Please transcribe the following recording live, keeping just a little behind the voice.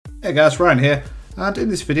Hey guys, Ryan here, and in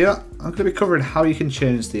this video I'm going to be covering how you can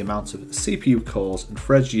change the amount of CPU cores and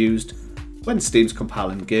threads used when Steam's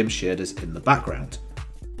compiling game shaders in the background.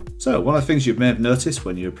 So one of the things you may have noticed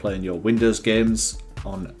when you're playing your Windows games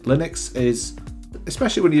on Linux is,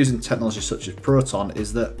 especially when you're using technology such as Proton,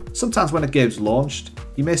 is that sometimes when a game's launched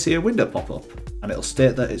you may see a window pop up and it'll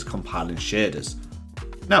state that it's compiling shaders.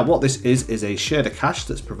 Now what this is a shader cache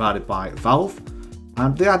that's provided by Valve.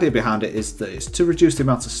 And the idea behind it is that it's to reduce the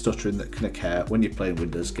amount of stuttering that can occur when you're playing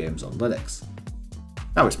Windows games on Linux.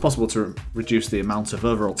 Now it's possible to reduce the amount of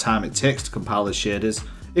overall time it takes to compile the shaders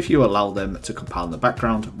if you allow them to compile in the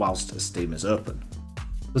background whilst Steam is open.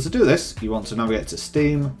 So to do this, you want to navigate to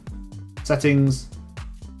Steam, Settings,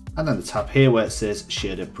 and then the tab here where it says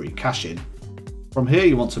Shader Pre-Caching. From here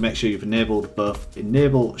you want to make sure you've enabled both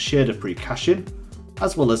Enable Shader Pre-Caching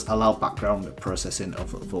as well as Allow Background Processing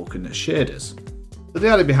of Vulkan shaders. So the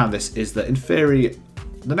idea behind this is that in theory,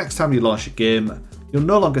 the next time you launch a game, you'll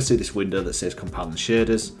no longer see this window that says compiling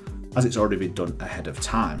shaders, as it's already been done ahead of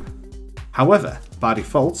time. However, by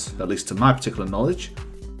default, at least to my particular knowledge,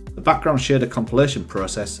 the background shader compilation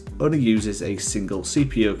process only uses a single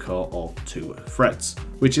CPU core or 2 threads,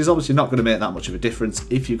 which is obviously not going to make that much of a difference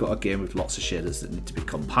if you've got a game with lots of shaders that need to be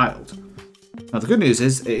compiled. Now the good news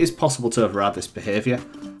is, it is possible to override this behaviour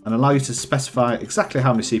and allow you to specify exactly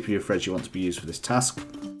how many CPU threads you want to be used for this task,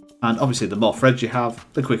 and obviously the more threads you have,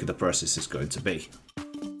 the quicker the process is going to be.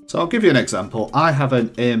 So I'll give you an example. I have an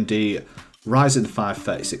AMD Ryzen 5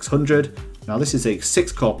 3600. Now this is a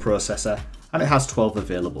 6-core processor and it has 12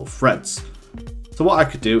 available threads. So what I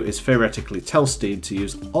could do is theoretically tell Steam to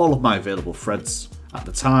use all of my available threads at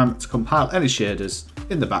the time to compile any shaders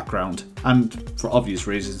in the background, and for obvious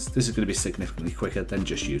reasons this is going to be significantly quicker than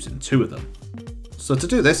just using 2 of them. So to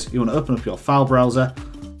do this, you want to open up your file browser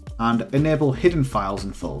and enable hidden files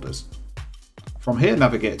and folders. From here,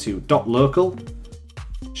 navigate to .local,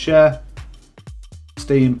 share,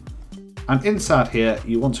 Steam, and inside here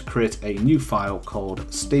you want to create a new file called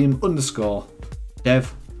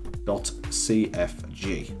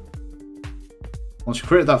steam_dev.cfg. Once you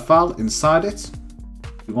create that file, inside it,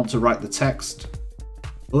 you want to write the text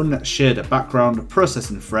unshader background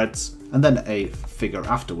processing threads and then a figure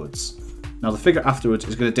afterwards. Now the figure afterwards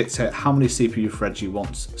is going to dictate how many CPU threads you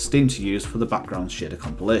want Steam to use for the background shader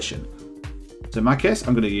compilation. So in my case,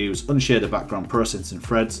 I'm going to use unshader background processing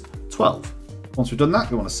threads 12. Once we've done that,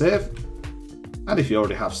 you want to save. And if you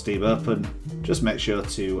already have Steam open, just make sure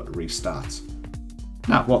to restart.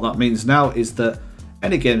 Now what that means now is that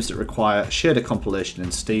any games that require shader compilation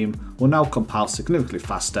in Steam will now compile significantly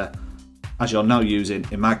faster, as you're now using,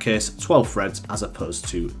 in my case, 12 threads as opposed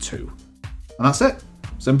to 2. And that's it.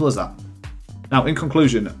 Simple as that. Now, in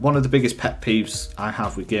conclusion, one of the biggest pet peeves I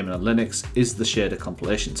have with gaming on Linux is the shader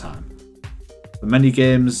compilation time. For many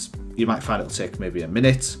games, you might find it'll take maybe a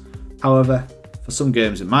minute. However, for some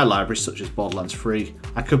games in my library, such as Borderlands 3,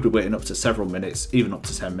 I could be waiting up to several minutes, even up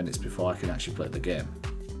to 10 minutes before I can actually play the game.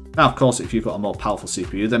 Now, of course, if you've got a more powerful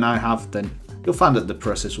CPU than I have, then you'll find that the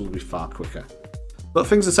process will be far quicker. But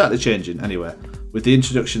things are certainly changing anyway. With the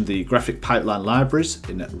introduction of the graphic pipeline libraries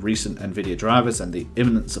in recent NVIDIA drivers and the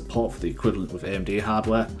imminent support for the equivalent with AMD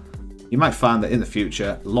hardware, you might find that in the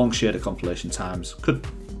future, long shader compilation times could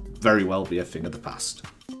very well be a thing of the past.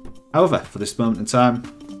 However, for this moment in time,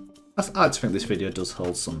 I like to think this video does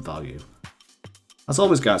hold some value. As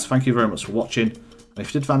always guys, thank you very much for watching, and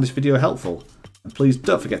if you did find this video helpful, then please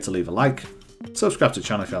don't forget to leave a like, subscribe to the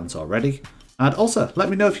channel if you haven't already, and also let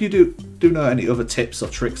me know if you do know any other tips or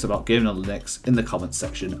tricks about gaming on Linux in the comments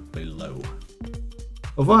section below.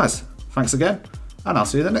 Otherwise, thanks again, and I'll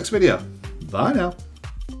see you in the next video. Bye now.